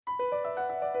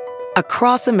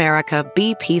Across America,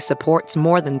 BP supports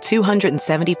more than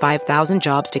 275,000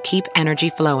 jobs to keep energy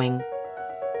flowing.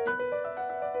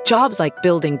 Jobs like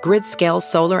building grid-scale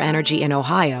solar energy in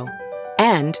Ohio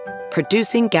and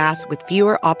producing gas with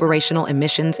fewer operational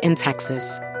emissions in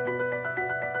Texas.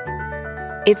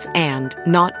 It's and,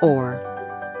 not or.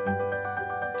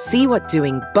 See what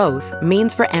doing both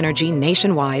means for energy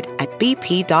nationwide at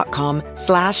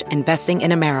bp.com/investing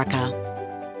in America.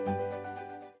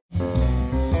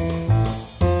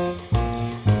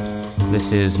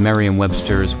 This is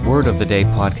Merriam-Webster's Word of the Day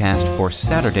podcast for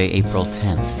Saturday, April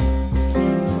 10th.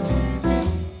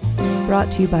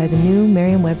 Brought to you by the new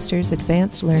Merriam-Webster's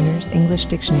Advanced Learners English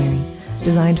Dictionary,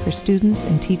 designed for students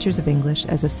and teachers of English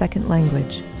as a second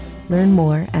language. Learn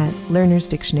more at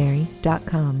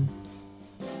learnersdictionary.com.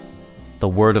 The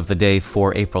word of the day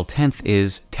for April 10th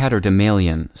is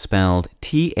tatter-demalion, spelled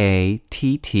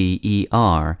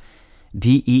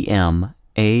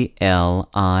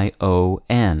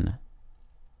tatter-demalion.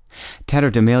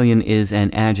 Tatter-demalion is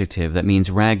an adjective that means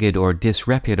ragged or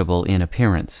disreputable in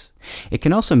appearance. It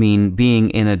can also mean being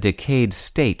in a decayed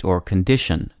state or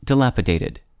condition,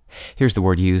 dilapidated. Here's the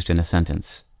word used in a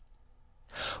sentence.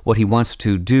 What he wants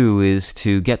to do is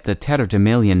to get the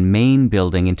tatter-demalion main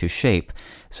building into shape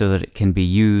so that it can be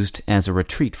used as a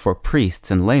retreat for priests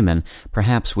and laymen,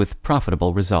 perhaps with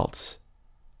profitable results.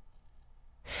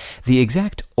 The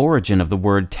exact origin of the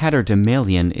word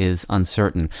tatter-demalion is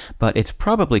uncertain, but it's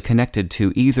probably connected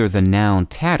to either the noun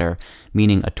tatter,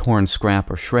 meaning a torn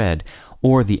scrap or shred,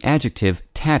 or the adjective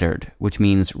tattered, which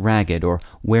means ragged or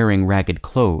wearing ragged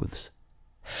clothes.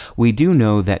 We do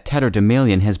know that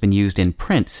tatter-demalion has been used in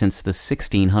print since the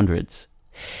 1600s.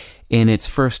 In its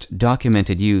first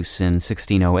documented use in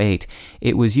 1608,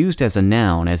 it was used as a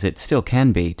noun, as it still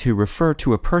can be, to refer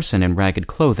to a person in ragged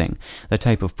clothing, the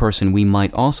type of person we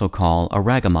might also call a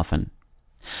ragamuffin.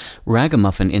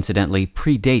 Ragamuffin, incidentally,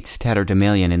 predates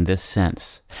tatter-demalion in this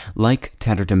sense. Like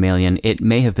tatterdemalion, it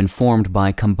may have been formed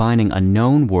by combining a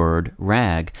known word,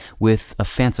 rag, with a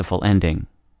fanciful ending.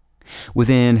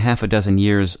 Within half a dozen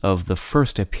years of the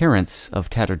first appearance of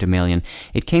tatterdemalion,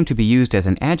 it came to be used as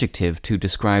an adjective to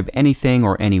describe anything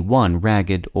or anyone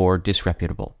ragged or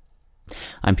disreputable.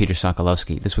 I'm Peter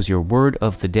Sokolowski. This was your Word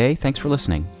of the Day. Thanks for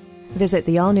listening. Visit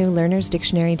the all-new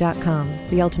learnersdictionary.com,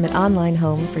 the ultimate online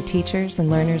home for teachers and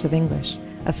learners of English.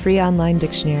 A free online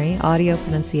dictionary, audio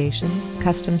pronunciations,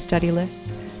 custom study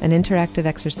lists, and interactive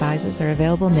exercises are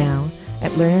available now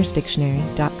at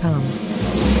learnersdictionary.com.